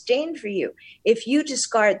have disdain for you. If you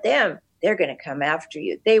discard them, they're going to come after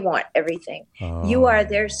you. They want everything. You are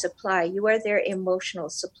their supply. You are their emotional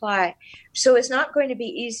supply. So it's not going to be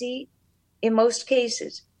easy in most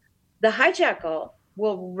cases. The hijackal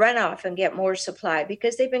will run off and get more supply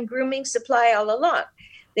because they've been grooming supply all along.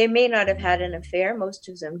 They may not have had an affair, most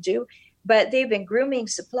of them do, but they've been grooming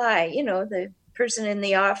supply. You know, the person in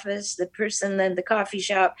the office, the person in the coffee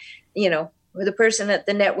shop, or the person at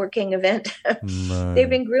the networking event. They've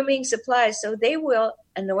been grooming supply, so they will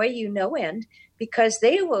annoy you no end because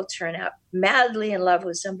they will turn out madly in love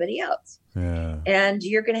with somebody else. Yeah. And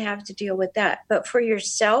you're going to have to deal with that. But for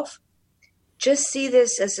yourself, just see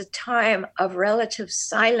this as a time of relative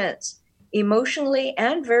silence, emotionally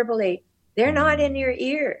and verbally. They're not in your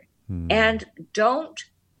ear. and don't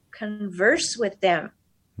converse with them.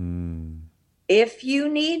 If you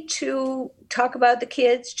need to talk about the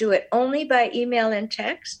kids, do it only by email and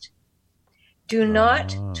text. Do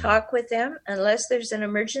not talk with them unless there's an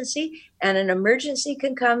emergency, and an emergency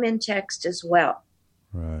can come in text as well.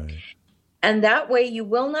 Right. And that way you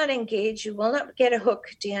will not engage, you will not get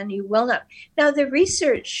hooked in, you will not. Now, the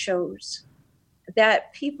research shows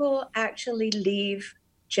that people actually leave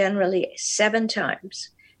generally 7 times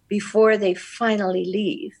before they finally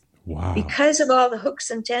leave. Wow. Because of all the hooks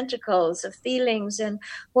and tentacles of feelings and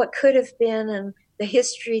what could have been and the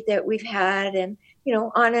history that we've had, and, you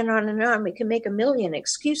know, on and on and on. We can make a million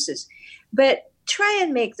excuses, but try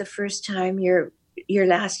and make the first time your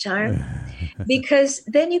last time, because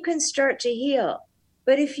then you can start to heal.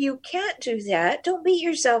 But if you can't do that, don't beat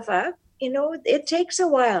yourself up. You know, it takes a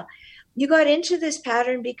while. You got into this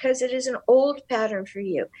pattern because it is an old pattern for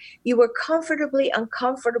you. You were comfortably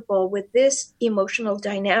uncomfortable with this emotional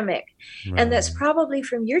dynamic. Right. And that's probably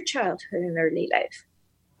from your childhood and early life.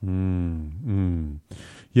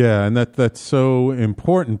 Yeah, and that's so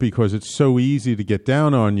important, because it's so easy to get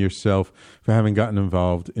down on yourself for having gotten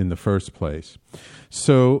involved in the first place.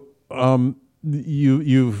 So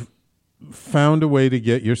you've found a way to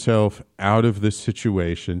get yourself out of this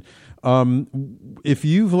situation. If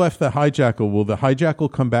you've left the hijackal, will the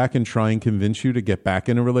hijackal come back and try and convince you to get back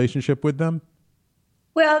in a relationship with them?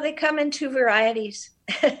 Well, they come in 2 varieties.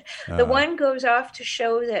 The one goes off to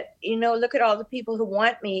show that, you know, look at all the people who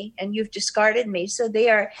want me and you've discarded me. So they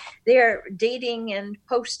are dating and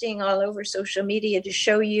posting all over social media to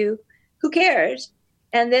show you who cares.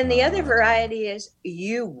 And then the other variety is,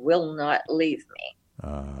 you will not leave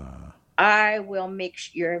me. I will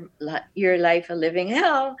make your life a living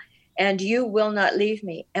hell, and you will not leave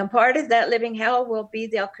me. And part of that living hell will be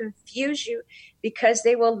they'll confuse you, because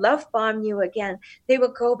they will love bomb you again. They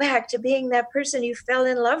will go back to being that person you fell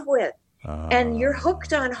in love with. And you're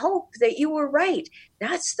hooked on hope that you were right.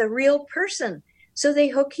 That's the real person. So they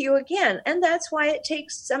hook you again. And that's why it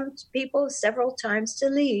takes some people several times to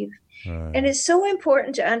leave. Right. And it's so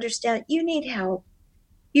important to understand you need help.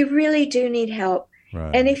 You really do need help.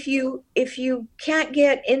 Right. And if you can't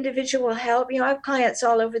get individual help, you know, I have clients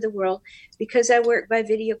all over the world because I work by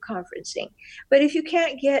video conferencing. But if you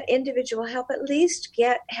can't get individual help, at least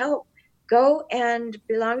get help. Go and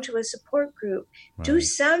belong to a support group. Right. Do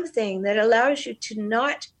something that allows you to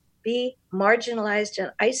not be marginalized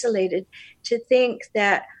and isolated, to think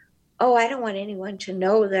that, oh, I don't want anyone to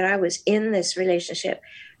know that I was in this relationship.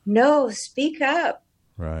 No, speak up.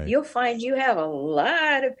 Right. You'll find you have a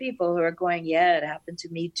lot of people who are going, yeah, it happened to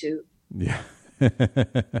me too. Yeah,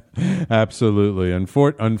 absolutely.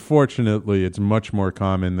 Unfortunately, it's much more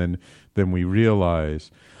common than we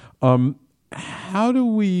realize. How do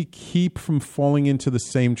we keep from falling into the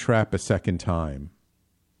same trap a second time?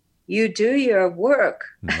 You do your work.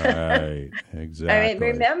 Right, exactly. I mean,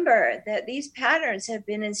 remember that these patterns have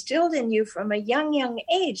been instilled in you from a young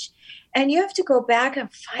age, and you have to go back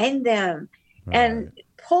and find them. Right. And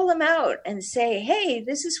pull them out and say, hey,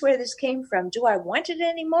 this is where this came from. Do I want it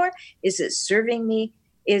anymore? Is it serving me?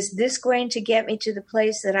 Is this going to get me to the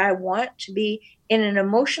place that I want to be in an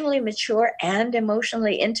emotionally mature and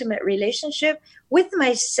emotionally intimate relationship with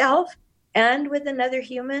myself and with another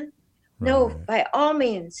human? Right. No, by all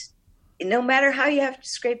means, no matter how you have to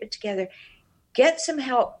scrape it together, get some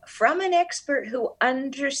help from an expert who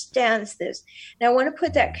understands this. Now, I want to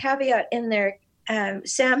put that caveat in there,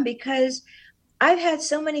 Sam, because I've had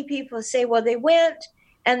so many people say, well, they went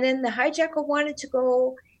and then the hijacker wanted to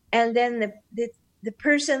go, and then the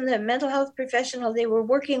person, the mental health professional they were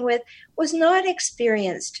working with was not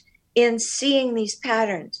experienced in seeing these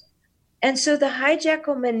patterns. And so the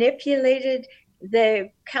hijacker manipulated the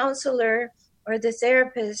counselor or the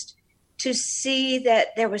therapist to see that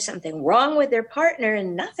there was something wrong with their partner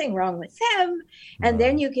and nothing wrong with them. And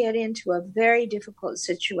then you get into a very difficult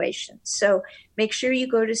situation. So make sure you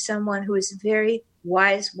go to someone who is very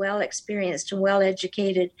wise, well experienced, and well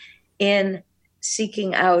educated in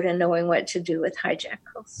seeking out and knowing what to do with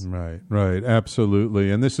hijackals. Right,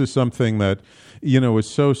 absolutely. And this is something that, you know, is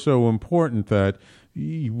so important, that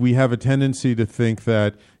we have a tendency to think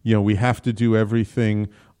that, you know, we have to do everything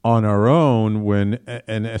on our own,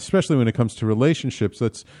 and especially when it comes to relationships.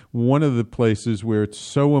 That's one of the places where it's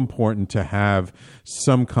so important to have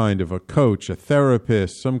some kind of a coach, a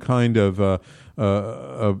therapist, some kind of a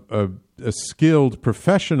skilled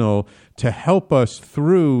professional to help us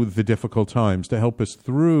through the difficult times, to help us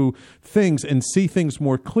through things and see things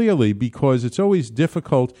more clearly, because it's always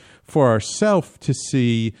difficult for ourselves to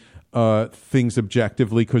see things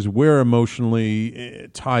objectively because we're emotionally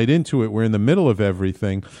tied into it. We're in the middle of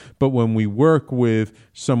everything. But when we work with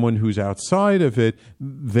someone who's outside of it,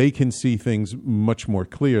 they can see things much more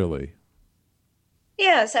clearly.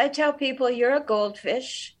 Yes, I tell people you're a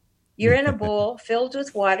goldfish. You're in a bowl filled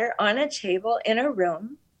with water on a table in a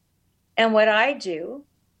room. And what I do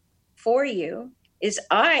for you is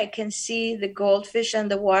I can see the goldfish and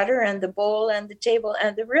the water and the bowl and the table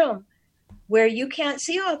and the room, where you can't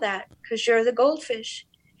see all that because you're the goldfish.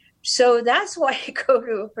 So that's why you go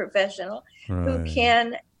to a professional who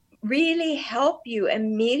can really help you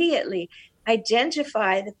immediately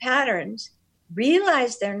identify the patterns,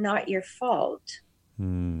 realize they're not your fault,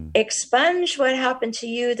 expunge what happened to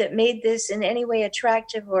you that made this in any way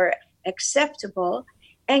attractive or acceptable,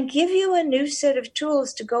 and give you a new set of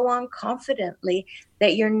tools to go on confidently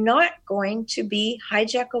that you're not going to be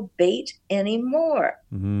hijackal bait anymore.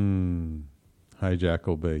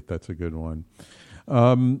 Hijackal bait, that's a good one.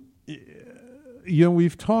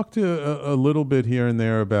 We've talked a little bit here and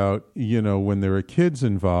there about, when there are kids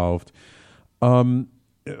involved. And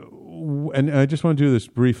I just want to do this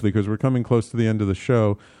briefly because we're coming close to the end of the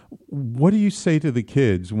show. What do you say to the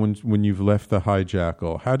kids when you've left the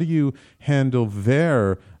hijackal? How do you handle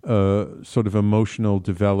their sort of emotional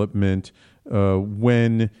development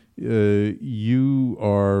when you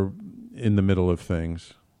are in the middle of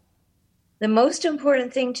things? The most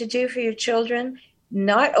important thing to do for your children,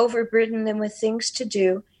 not overburden them with things to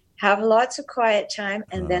do, have lots of quiet time,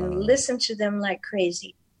 and then listen to them like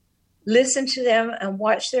crazy. Listen to them and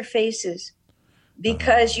watch their faces,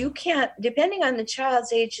 because you can't, depending on the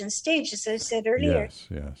child's age and stage, as I said earlier,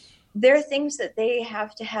 yes. There are things that they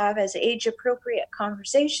have to have as age-appropriate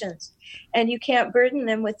conversations, and you can't burden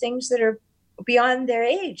them with things that are beyond their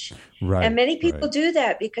age. Right, and many people do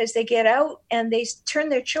that because they get out and they turn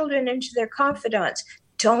their children into their confidants.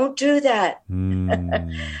 Don't do that.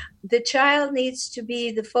 The child needs to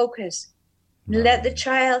be the focus. Let the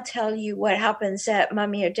child tell you what happens at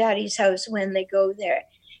mommy or daddy's house when they go there.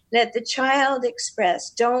 Let the child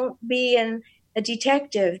express. Don't be a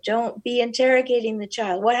detective. Don't be interrogating the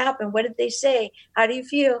child. What happened? What did they say? How do you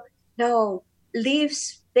feel? No, leave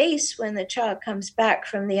space when the child comes back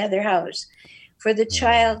from the other house for the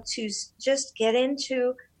child to just get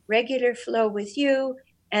into regular flow with you,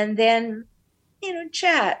 and then,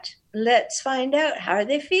 chat. Let's find out, how are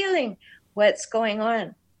they feeling? What's going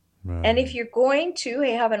on? Right. And if you're going to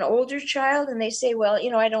have an older child and they say, well,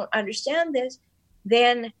 I don't understand this,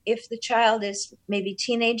 then if the child is maybe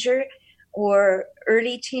teenager or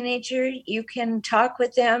early teenager, you can talk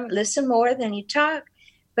with them, listen more than you talk,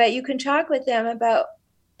 but you can talk with them about,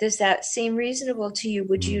 does that seem reasonable to you?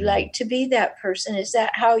 Would you like to be that person? Is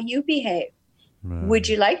that how you behave? Right. Would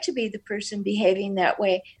you like to be the person behaving that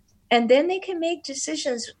way? And then they can make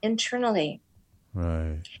decisions internally.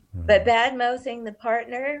 Right. But bad-mouthing the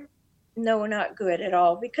partner, no, not good at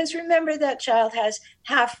all. Because remember, that child has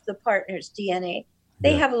half the partner's DNA.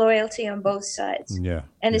 They have loyalty on both sides.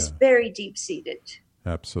 And it's very deep-seated.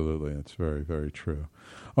 Absolutely. It's very, very true.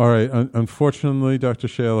 All right. Unfortunately, Dr.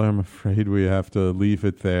 Shaler, I'm afraid we have to leave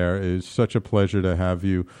it there. It is such a pleasure to have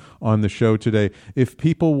you on the show today. If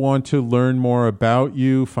people want to learn more about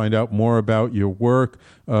you, find out more about your work,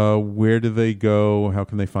 where do they go? How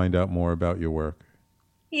can they find out more about your work?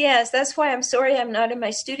 Yes, that's why I'm sorry I'm not in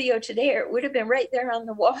my studio today, or it would have been right there on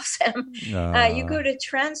the wall, Sam. You go to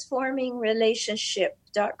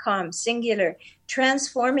transformingrelationship.com, singular,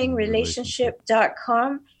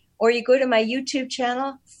 transformingrelationship.com, or you go to my YouTube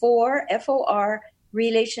channel for FOR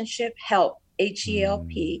Relationship Help,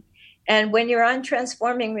 HELP. And when you're on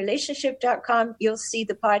transformingrelationship.com, you'll see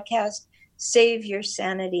the podcast, Save Your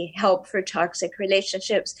Sanity, Help for Toxic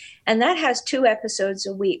Relationships. And that has 2 episodes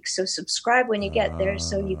a week. So subscribe when you get there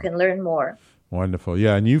so you can learn more. Wonderful.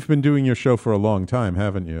 Yeah. And you've been doing your show for a long time,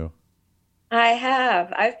 haven't you? I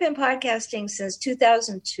have. I've been podcasting since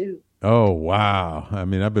 2002. Oh, wow. I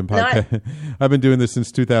mean, I've been doing this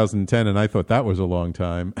since 2010, and I thought that was a long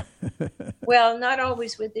time. Well, not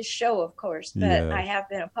always with this show, of course, but I have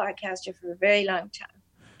been a podcaster for a very long time.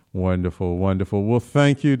 Wonderful, wonderful. Well,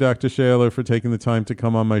 thank you, Dr. Shaler, for taking the time to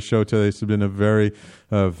come on my show today. This has been a very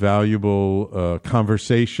valuable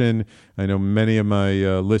conversation. I know many of my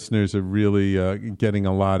listeners are really getting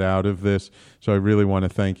a lot out of this, so I really want to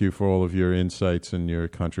thank you for all of your insights and your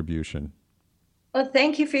contribution. Well,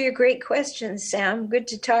 thank you for your great questions, Sam. Good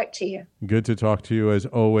to talk to you. Good to talk to you as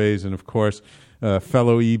always. And of course,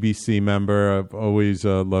 fellow EBC member, I've always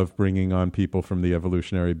loved bringing on people from the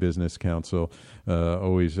Evolutionary Business Council.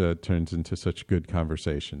 Always turns into such good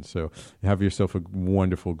conversations. So have yourself a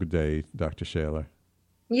wonderful good day, Dr. Shaler.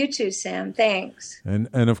 You too, Sam. Thanks. And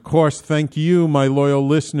of course, thank you, my loyal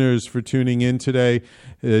listeners, for tuning in today.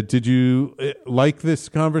 Did you like this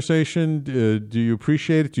conversation? Do you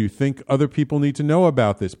appreciate it? Do you think other people need to know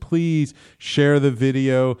about this? Please share the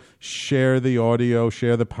video, share the audio,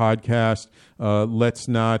 share the podcast. Let's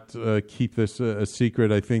not keep this a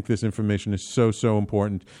secret. I think this information is so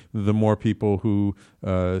important. The more people who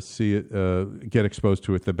see it, get exposed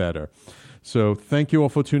to it, the better. So thank you all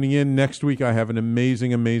for tuning in. Next week, I have an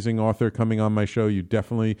amazing author coming on my show. You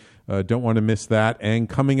definitely don't want to miss that. And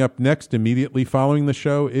coming up next, immediately following the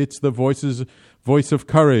show, it's the Voice of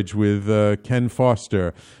Courage with Ken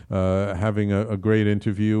Foster, having a great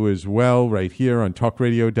interview as well right here on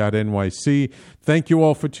talkradio.nyc. Thank you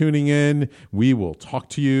all for tuning in. We will talk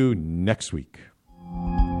to you next week.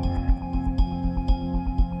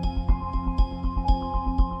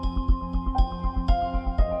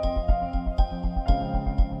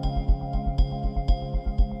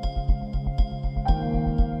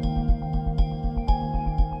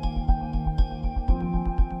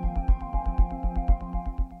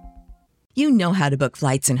 You know how to book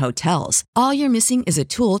flights and hotels. All you're missing is a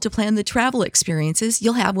tool to plan the travel experiences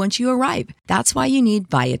you'll have once you arrive. That's why you need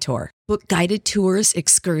Viator. Book guided tours,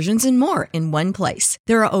 excursions, and more in one place.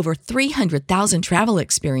 There are over 300,000 travel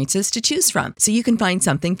experiences to choose from, so you can find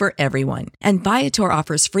something for everyone. And Viator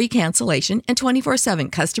offers free cancellation and 24/7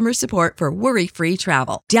 customer support for worry-free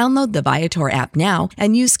travel. Download the Viator app now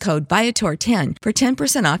and use code Viator10 for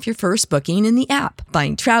 10% off your first booking in the app.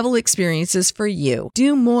 Find travel experiences for you.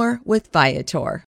 Do more with Viator.